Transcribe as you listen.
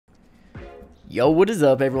Yo, what is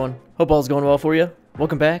up, everyone? Hope all's going well for you.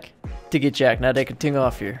 Welcome back to Get Jack. Now they can ting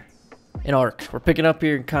off here in Ark. We're picking up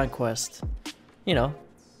here in Conquest. You know,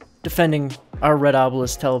 defending our red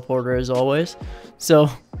obelisk teleporter as always. So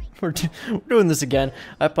we're doing this again.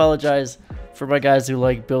 I apologize for my guys who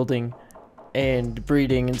like building and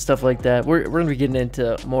breeding and stuff like that. We're gonna be getting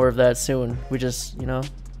into more of that soon. We just, you know,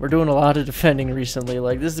 we're doing a lot of defending recently.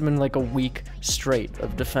 Like, this has been like a week straight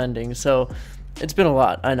of defending, so it's been a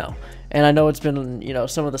lot, I know. And I know it's been, you know,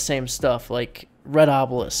 some of the same stuff, like red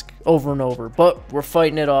obelisk over and over, but we're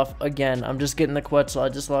fighting it off again. I'm just getting the Quetzal. I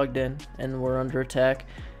just logged in and we're under attack.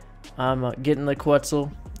 I'm getting the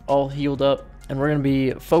Quetzal all healed up, and we're gonna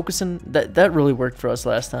be focusing. That really worked for us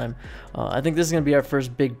last time. I think this is gonna be our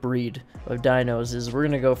first big breed of dinos. Is we're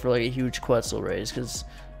gonna go for like a huge Quetzal raise, because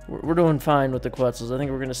we're doing fine with the Quetzals. I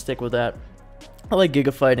think we're gonna stick with that. I like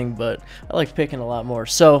giga fighting, but I like picking a lot more.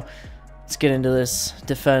 So let's get into this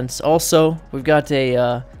defense. Also, we've got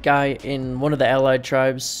a guy in one of the allied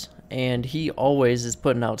tribes, and he always is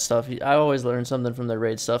putting out stuff. I always learn something from their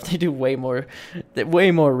raid stuff. They do way more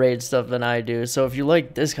raid stuff than I do. So if you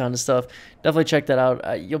like this kind of stuff, definitely check that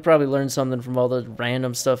out. You'll probably learn something from all the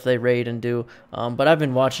random stuff they raid and do. But I've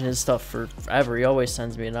been watching his stuff for forever. He always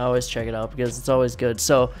sends me, and I always check it out because it's always good.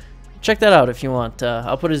 So check that out if you want.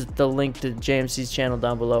 I'll put the link to JMC's channel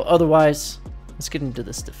down below. Otherwise, let's get into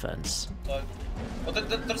this defense.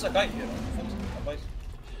 There's a guy here.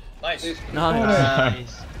 Nice.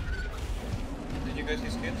 Nice. Did you guys see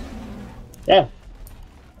skins? Yeah.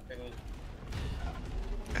 Okay, good.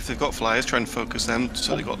 If they've got flyers, try and focus them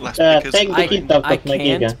so they got less pickers. I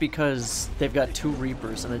can't because they've got 2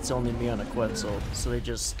 Reapers and it's only me on a Quetzal, so they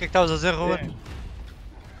just... Kijk, dat was een 0.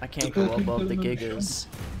 I can't go above the Gigas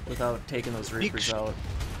without taking those Reapers out.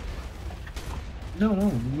 Não,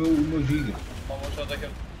 o meu giga. Vamos só daqui.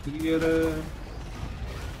 Queria era...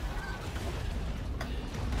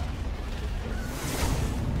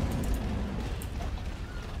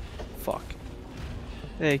 Fuck.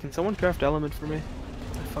 Hey, can someone craft element for me?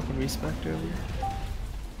 I fucking respect earlier.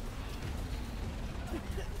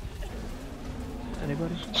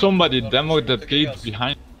 Anybody? Somebody demoed that gate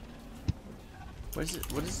behind. What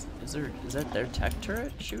is that their tech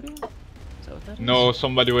turret shooting? Is that what that is? No,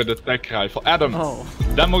 somebody with a tech rifle. Adam, oh.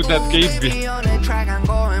 Demoed that gate behind.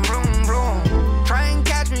 Try and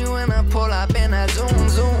catch me when I pull up in a zoom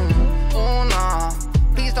zoom. Oh no,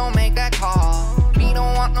 please don't make that call. We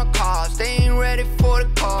don't want no cause, they ain't ready for the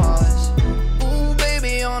cause. Ooh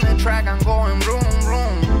baby, on the track I'm going vroom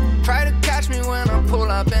vroom. Try to catch me when I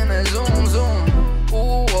pull up in a zoom zoom.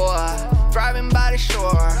 Ooh driving by the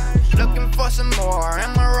shore, looking for some more.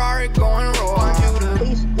 And my Rari going roar.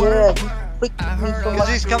 Because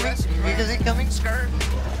he's coming. Because he's coming.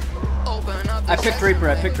 I picked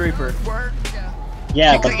Reaper.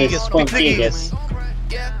 Yeah, but there's 4 gigas.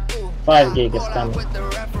 5 gigas coming.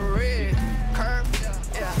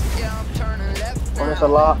 Oh, that's a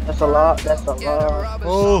lot.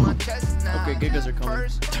 Oh. Okay, gigas are coming.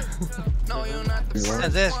 É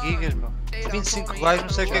 10 gigas, meu. 25 gajos, não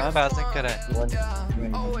sei o que é que fazem, caralho.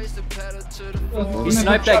 He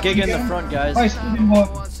sniped that giga in the front, guys. Vai, tudo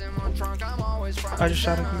embora. I just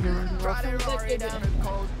shot a giga.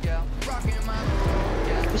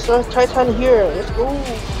 There's a Titan here, let's go!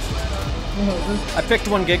 I picked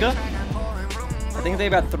 1 giga. I think they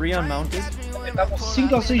got 3 unmounted. Estavam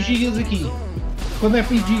 5 ou 6 gigas aqui. Quando é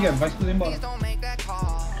para giga, vai tudo embora.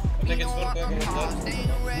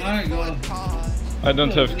 My God. I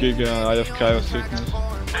don't have Giga, I have Cryo Sickness.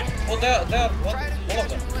 Oh, there, what? All of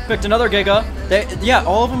them. Picked another giga. Yeah,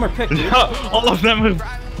 all of them are picked, dude. Yeah, all of them are...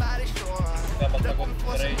 Yeah, but I got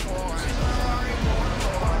raid.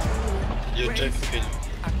 You check, okay.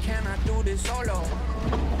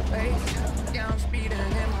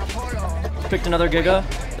 Picked another giga.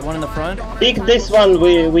 The one in the front. Pick this one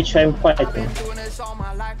which I'm fighting.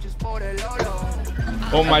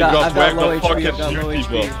 Oh my god, where the fuck is you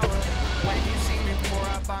people?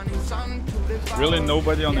 Really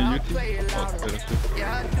nobody on the YouTube?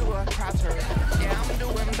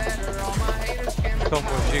 Come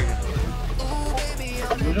on, giga.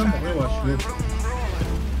 Eu já morreu, acho eu.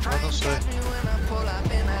 Eu não sei.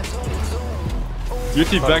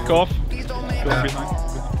 YouTube back off. Go behind.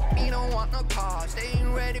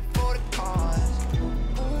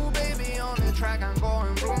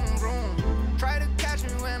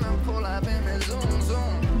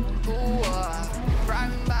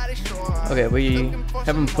 Okay, we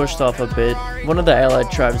have him pushed off a bit. One of the allied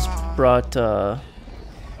tribes brought a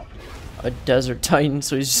desert titan,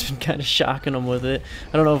 so he's just been kind of shocking them with it.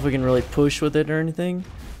 I don't know if we can really push with it or anything.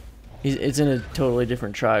 It's in a totally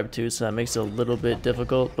different tribe too, so that makes it a little bit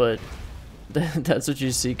difficult, but That's what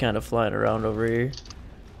you see kind of flying around over here.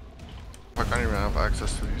 I can't even have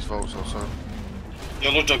access to these vaults also.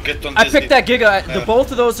 I picked that Giga. The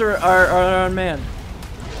both of those are unmanned.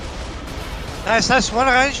 Nice, nice. One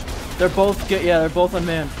range. They're both they're both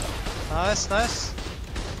unmanned. Nice, nice.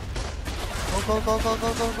 Go, go, go, go,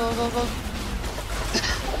 go, go, go, go, go.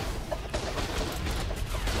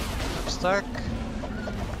 I'm stuck.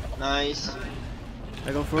 Nice.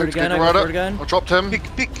 I go for it again. I go for it again. I dropped him. Pick,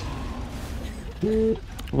 pick.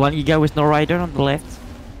 1 Giga with no rider on the left.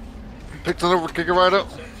 Picked another Giga Rider.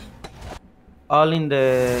 All in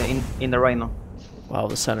the Rhino. Wow,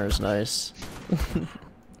 the center is nice.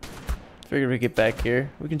 Figured we get back here.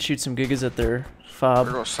 We can shoot some Gigas at their fob.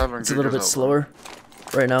 It's a little bit slower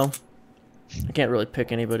right now. I can't really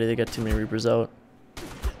pick anybody. They got too many Reapers out.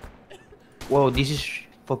 Whoa, this is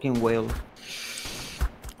fucking whale.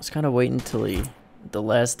 I was kind of waiting till the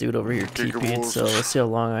last dude over here TP'd, so let's see how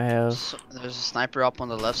long I have. So, there's a sniper up on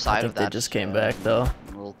the left side of that. They just came back though.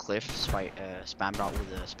 Little cliff, spammed out with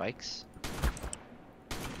the spikes.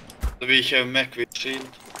 We have mech with shield.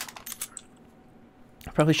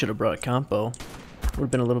 I probably should have brought a compo. Would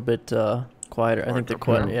have been a little bit quieter. I think the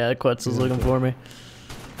Quetz is looking for me.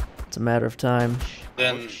 It's a matter of time.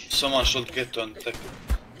 Then someone should get on tech.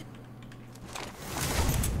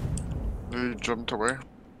 He jumped away.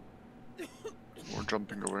 Or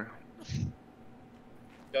jumping away.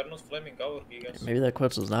 They are not flaming our gigas. Maybe that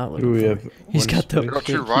Quetz was not looking for me. He's got the... got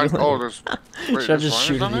two right. Oh, there's... Wait, should I just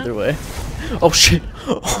shoot him either way? Oh shit!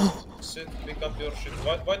 Sit, pick up your shit.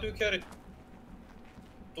 Why do you carry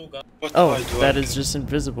two guns? Oh, that is just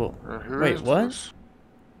invisible. Wait, what? This?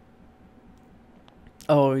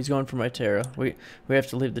 Oh, he's going for my Terra. We have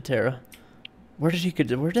to leave the Terra. Where did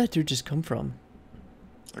that dude just come from?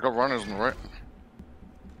 I got runners on the right.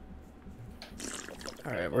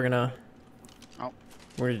 All right, we're gonna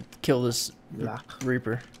kill this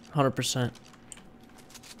Reaper, 100%.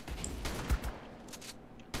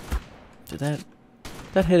 Did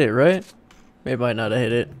that hit it right? Maybe might not have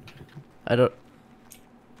hit it. I don't.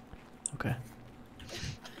 Okay.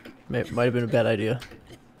 Might have been a bad idea.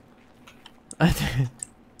 I think.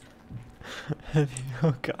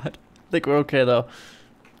 Oh god. I think we're okay though.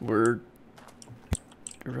 We're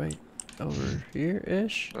right over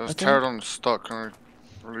here-ish. There's Pterodon stuck and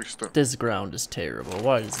I released it. This ground is terrible.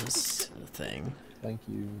 Why is this a thing? Thank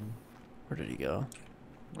you. Where did he go?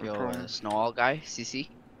 Yo, snow all guy, CC.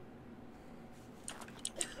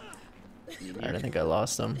 Alright, I think I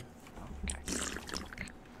lost him.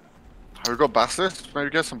 Have we got Bastis? Maybe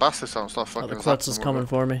get some Bastis out and start fucking. Oh, the Quetz is coming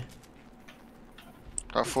for me.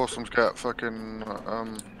 That force them to get fucking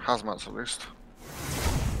hazmats at least.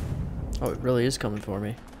 Oh, it really is coming for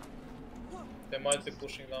me. They might be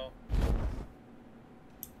pushing now.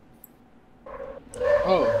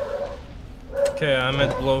 Oh. Okay, I'm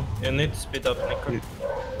at blow. You need to speed up, Nico.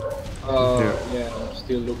 Yeah, I'm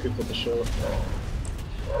still looking for the show.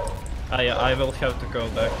 I will have to go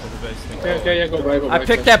back to the base. Okay, yeah, go back. I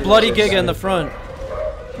picked that bloody Giga in the front.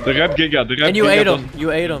 The red Giga, the red Giga. And you ate him.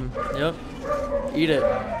 You ate him. Yep. Eat it.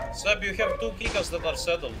 Seb, you have two gigas that are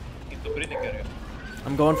settled into breeding area.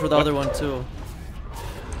 I'm going for the other one too.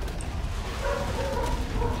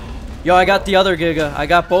 Yo, I got the other Giga. I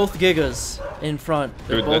got both Gigas in front.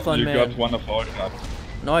 They're both unmanned. You got one of our guns.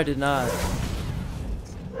 No, I did not.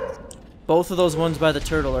 Both of those ones by the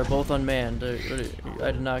turtle are both unmanned.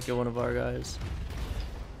 I did not get one of our guys.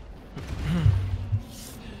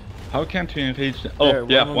 How can't we engage them? Oh, There,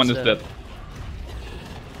 yeah, one one is one's dead.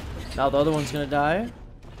 Now the other one's gonna die.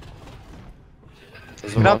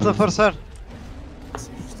 Grab the first one.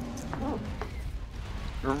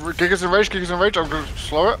 Giga's in rage, I'm gonna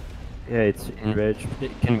slow it. Yeah, it's in rage.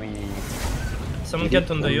 Can we... Someone get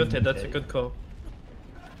on the UT, that's a good call.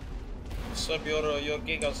 Seb, your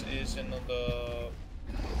gigas is in the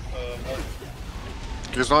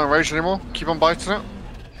Giga's not in rage anymore, keep on biting it.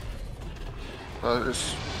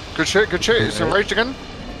 It's good shit, it's in rage again.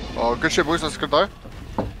 Oh, good shit boys, that's a good die.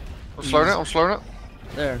 I'm slowing it.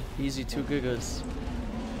 There, easy 2 Gigas.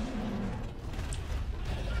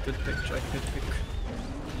 Good pick, Jack, good pick.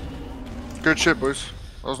 Good shit boys.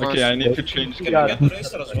 That was nice. Okay, I need to change. Can we get the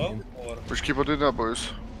racer as well? Or We should keep on doing that boys.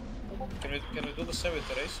 can we do the same with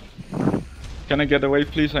the racer? Can I get away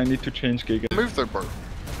please? I need to change Giga. Move though bro. I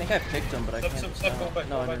think I picked him, but I can't. Seb, go back,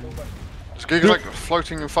 No, go I back, go didn't. back. This Giga's like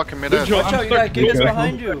floating in fucking midair. Watch out, you got Gigas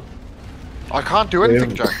behind you. I can't do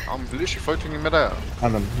anything, Jack. I'm literally floating in midair.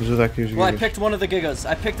 Well, I picked one of the Gigas.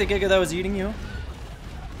 I picked the Giga that was eating you.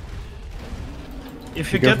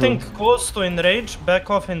 If you're getting close to enrage, back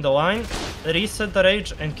off in the line, reset the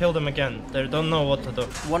rage and kill them again. They don't know what to do.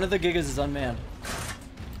 One of the Gigas is unmanned.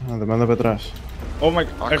 Ah, de manda para trás. Oh my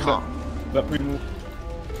god. Let me move.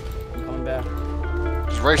 Coming back.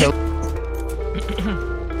 He's racing.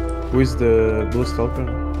 Who is the blue stalker?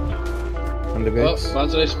 On the gates?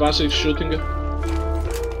 Waar is shooting?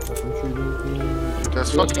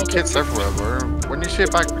 There's fucking kids everywhere, bro. When you see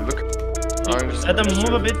it back, look. Adam,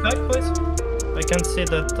 move a bit back, please. I can't see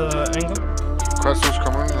that angle. Conquest was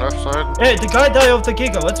coming, left side. Hey, the guy died off the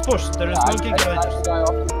Giga. Let's push. There is no Giga riders.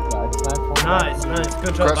 Nice, nice.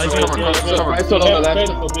 Good job. Conquest was coming, Conquest was coming. I still on the left.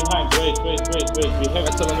 Behind. Wait. We have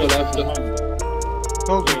it on the left.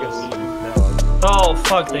 Go Gigas. Oh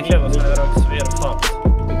fuck, they have us, Hyrox. We are fucked.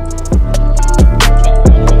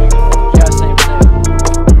 Yeah, same.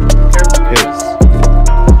 Careful, guys.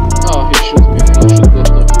 Oh, he shoot me. I should go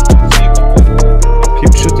top.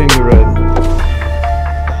 Keep shooting the red.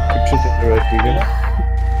 Keep shooting the red, Giga.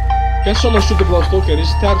 Can someone shoot the blast stalker? Is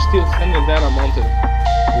there still standing there, I'm mounted?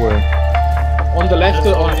 Where? On the left,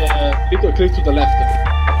 on the click to the left.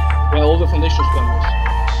 Where all the foundation spammers.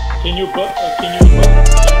 Can you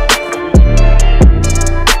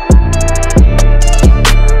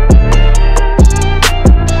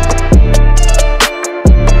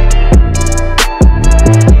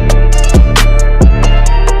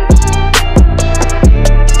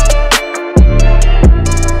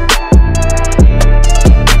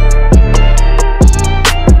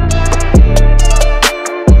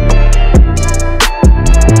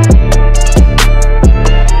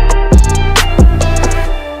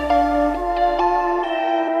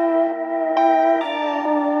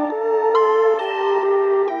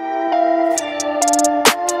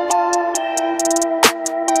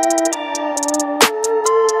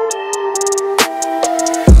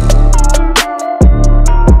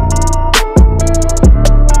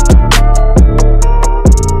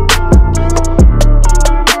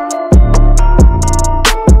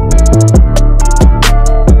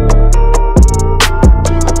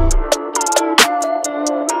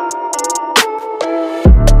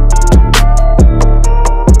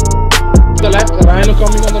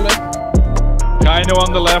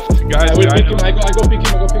on the left, guys. I will pick him. I go pick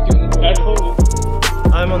him. Careful.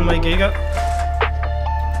 I'm on my Giga.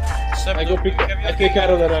 I go pick. I take care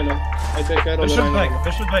of the rhino. I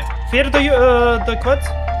should back. Fear the quads.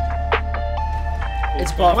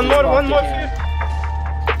 It's buffed. One more fear.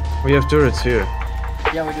 We have turrets here.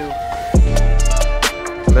 Yeah, we do.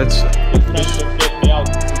 Let's. Get me out.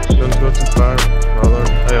 Don't go too far. Hold on.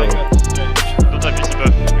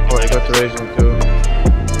 Oh, I got the raging too.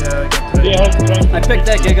 Yeah, I got the raging. I picked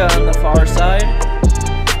that Giga on the far side.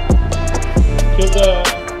 Kill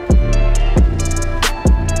the.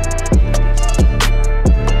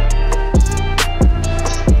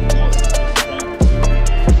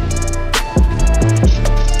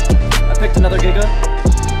 Picked another Giga.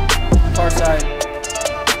 Far side.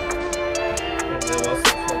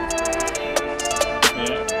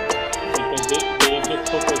 Yeah, because they get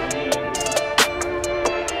focused on me.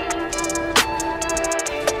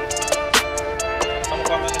 Some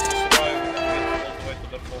comments to survive all the way to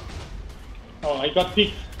the floor. Oh, I got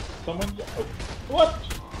picked. Someone. Oh, what?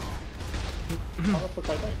 How the fuck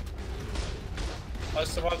I died? I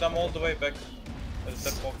survived them all the way back. There's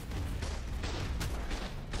that block.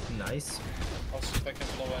 Nice. I'll see if I can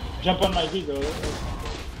blow anything. Jump on my Giga.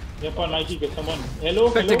 Jump on my Giga, someone. Hello?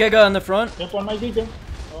 Picked the Giga on the front. Jump on my Giga.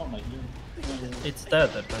 Oh my god. It's dead,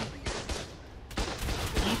 I think.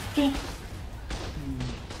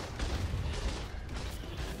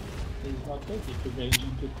 He's not ready to get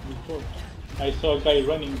into before. I saw a guy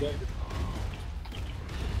running there.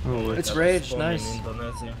 Oh, wait. It's rage, nice.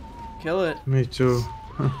 Kill it. Me too.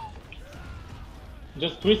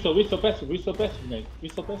 Just whistle passive, mate.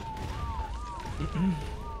 Whistle passive.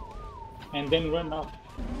 And then run out.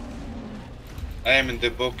 I am in the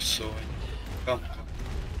box, so come.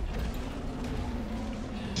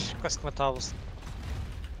 Quase que matá-los.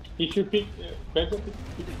 If you pick better,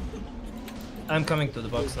 I'm coming to the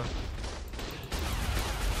box now.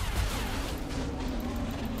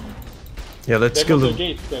 Yeah, let's kill them.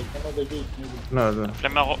 Gate, guys. Another gate, maybe. No.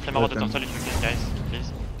 Flammeur de turtle, if you can, guys,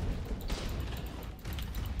 please.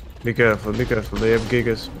 Be careful, they have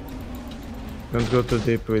gigas. Don't go too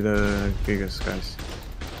deep with the gigas, guys.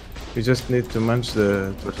 We just need to munch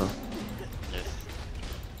the turtle. Yes.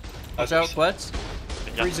 Watch out, Quets.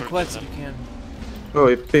 Freeze the Quets if you can. Oh,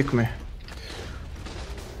 it picked me.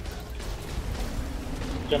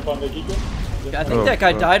 Jump on the Giga. I think that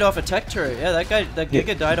guy died off a tech turret. Yeah, that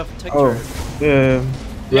Giga died off a tech turret. Yeah,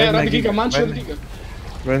 run the Giga, munch the Giga.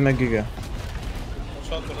 Run my Giga.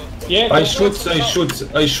 Yeah, I shoot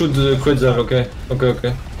Quetzal, okay.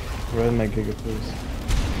 Run my Giga, please.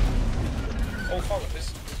 Oh fuck,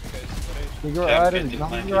 this Giga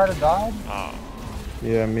Rider died? Oh.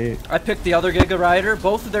 Yeah, me. I picked the other Giga Rider.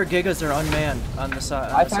 Both of their Gigas are unmanned on the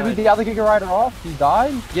side. I timed the other Giga Rider off. He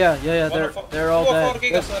died? Yeah. They're all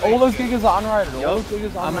dead. All those Gigas are unridered. All those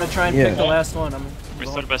Gigas are I'm gonna unridered. try and pick the last one.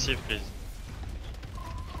 Restore passive, please.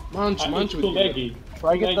 Munch with you.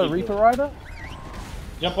 Try get the Reaper Rider?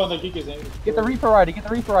 Jump on the Gigas. Get the Reaper Rider,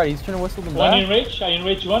 He's trying to whistle them back. One in range, I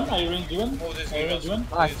enrage one. I range one.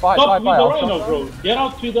 Nice, Stop with the Rhino, bro. Get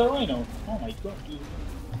out with the Rhino. Oh my god.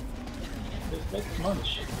 That's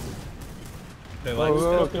Munch.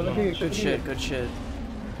 Good shit.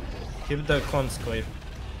 Keep the cons clear.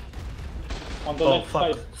 On the left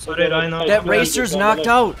side. Sorry, Rhino. That Racer's knocked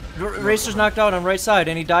out. Racer's knocked out on right side,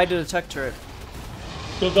 and he died to the tech turret.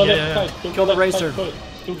 Kill the left side. Kill the Racer.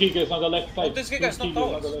 2 Gigas on the left side. Oh, this Giga's not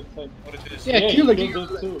out. Yeah, kill the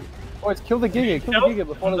Giga. Oh, it's kill the Giga. Kill the Giga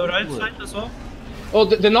before On the right side as well. Oh,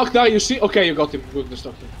 the knockdown, you see? Okay, you got him. Good,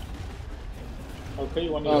 destructive. Okay,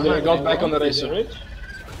 you want to I got back on the Racer.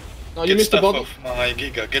 No, you missed the bottom. My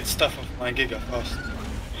Giga. Get stuff of my Giga fast.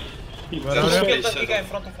 Kill the Giga in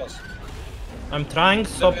front of us. I'm trying.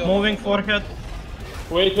 Stop moving forehead.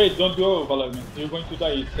 Wait, don't go, Valerman. You're going to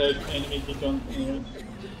die. It's enemy Giga on.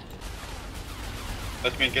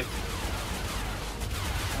 Let me get. I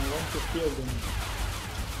want to kill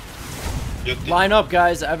them. Line up,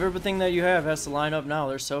 guys. Everything that you have has to line up now.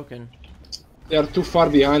 They're soaking. They are too far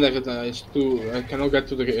behind. I cannot get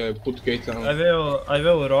to the put gate down. I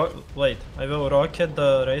will rocket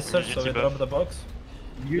the Racer so we drop the box.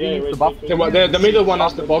 The middle one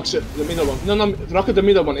has the box. The middle one. No, rocket the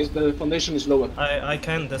middle one. The foundation is lower. I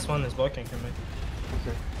can. This one is blocking him.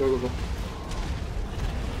 Okay, go.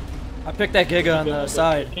 I picked that Giga on the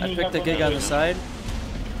side. I picked the Giga on the side.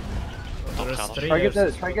 Try get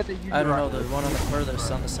the I don't know, the one on the furthest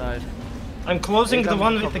on the side. I'm closing the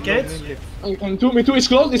one with the gates. Me too, it's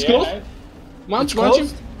closed, Munch him.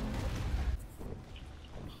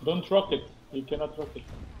 Don't rocket, you cannot rocket.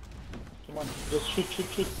 Come on, just shoot,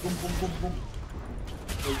 boom.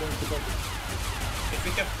 We're going to rocket. If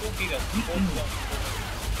we have 2 Gigas,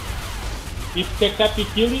 if tech tap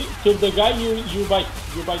kill the guy, you bite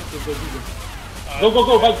with the Giga. Go,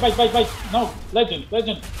 bite. No, legend,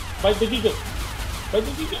 bite the Giga.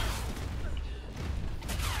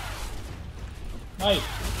 Nice,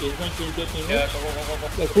 he's going to get me. Yeah,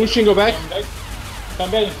 go. Pushing, go back.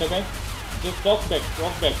 Come back. Just walk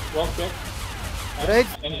back. Right.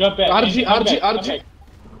 And jump back. RG.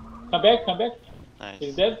 Come back. Nice.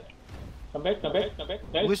 He's dead. Come back.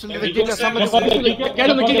 Whistle the Giga, somebody Get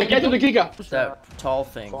to the Giga. That tall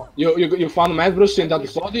thing. You found Mad Bruce in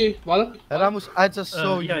that body, Valor? Ramos, I just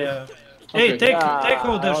saw you. Yeah. Hey, take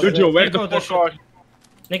hold the shit. Dude, where the fuck are you?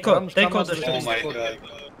 Nico, take hold the shit. Oh my god.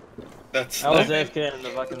 That's. I was AFK in the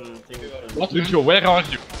fucking thing. What? Dude, where are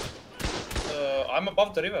you? I'm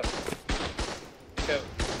above the river. Okay.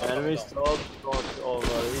 Enemies don't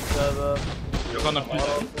over each other. You're gonna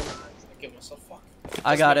Give myself fuck.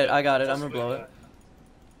 I got it. I'm gonna blow it.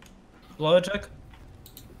 Blow it, Jack.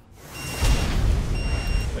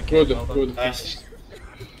 Good. Nice.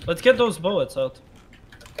 Let's get those bullets out.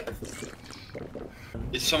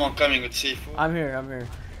 Is someone coming with C4? I'm here.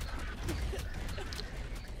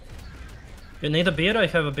 You need a beer? I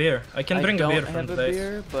have a beer. I can bring a beer from the base. I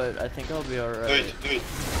don't have a beer, but I think I'll be alright. Do it.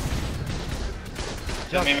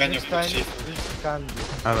 Tell me when you put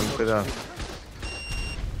C4. Adam, get down.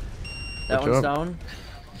 That one's down.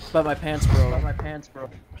 But my pants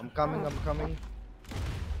broke. I'm coming.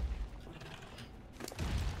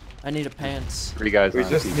 I need a pants. Three guys. We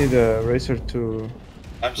just need a Racer to.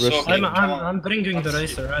 I'm bringing the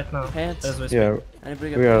Racer right now. Pants. Yeah,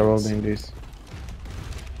 we are holding this.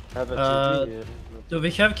 Do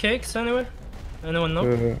we have cakes anywhere? Anyone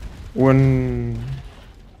know? One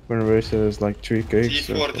Racer is like 3 cakes.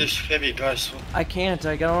 C4 this heavy, guys. I can't.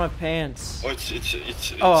 I got on my pants. Oh, it's.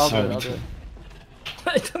 Oh, I'll do it.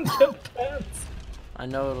 I don't have pants. I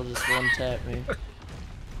know it'll just one tap me.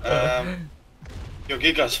 Yo,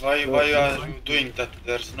 Gigas, why are you doing that?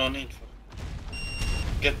 There's no need for.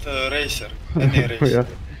 Get a Racer. Any Racer. Yeah.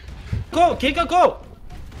 Go, Giga, go!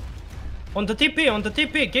 On the TP.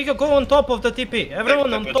 Giga, go on top of the TP.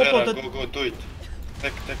 Everyone on top of the. Go, do it.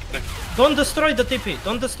 Tech. Don't destroy the TP.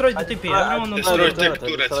 Everyone on the. Destroy tech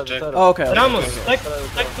turrets, Jack. Oh, okay. Ramos, tech turret.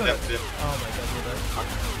 Oh my god, you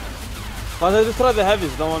died. But I destroy the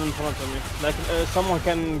heavies, the one in front of me. Like, someone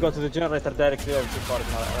can go to the generator directly or support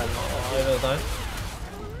right now. I will die.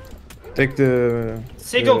 Take the.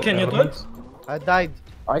 Seagull, can you do it? I died.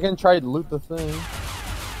 I can try to loot the thing.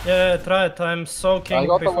 Yeah, try it. I'm soaking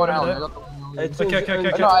before I die.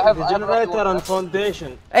 Okay. No, I have the generator and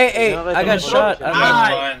foundation. Hey, I got shot.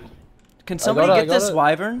 Can somebody get this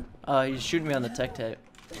wyvern? He's shooting me on the tech tape.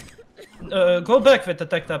 Go back with the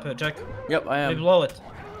tech tap, Jack. Yep, I am. We blow it.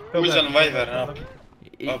 Who's on wyvern up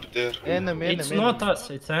there? Enemy, it's not us,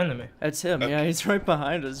 it's enemy. That's him, yeah, he's right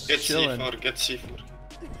behind us, Get chilling. C4, get C4.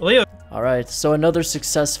 Leo. Alright, so another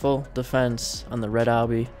successful defense on the red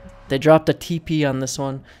obby. They dropped a TP on this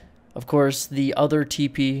one. Of course, the other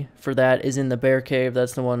TP for that is in the bear cave.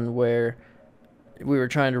 That's the one where we were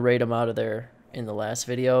trying to raid them out of there in the last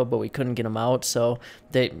video, but we couldn't get them out. So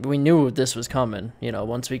we knew this was coming, you know,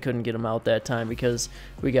 once we couldn't get them out that time because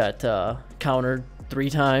we got countered 3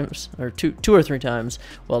 times, or two or three times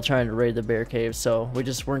while trying to raid the bear cave. So we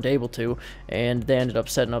just weren't able to, and they ended up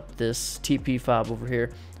setting up this TP fob over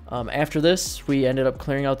here. After this, we ended up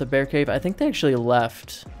clearing out the bear cave. I think they actually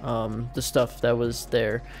left the stuff that was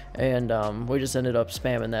there, and we just ended up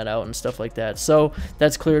spamming that out and stuff like that. So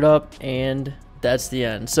that's cleared up, and that's the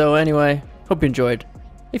end. So anyway, hope you enjoyed.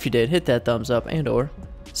 If you did, hit that thumbs up and or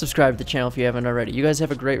subscribe to the channel if you haven't already. You guys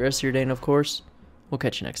have a great rest of your day, and of course, we'll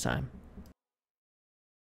catch you next time.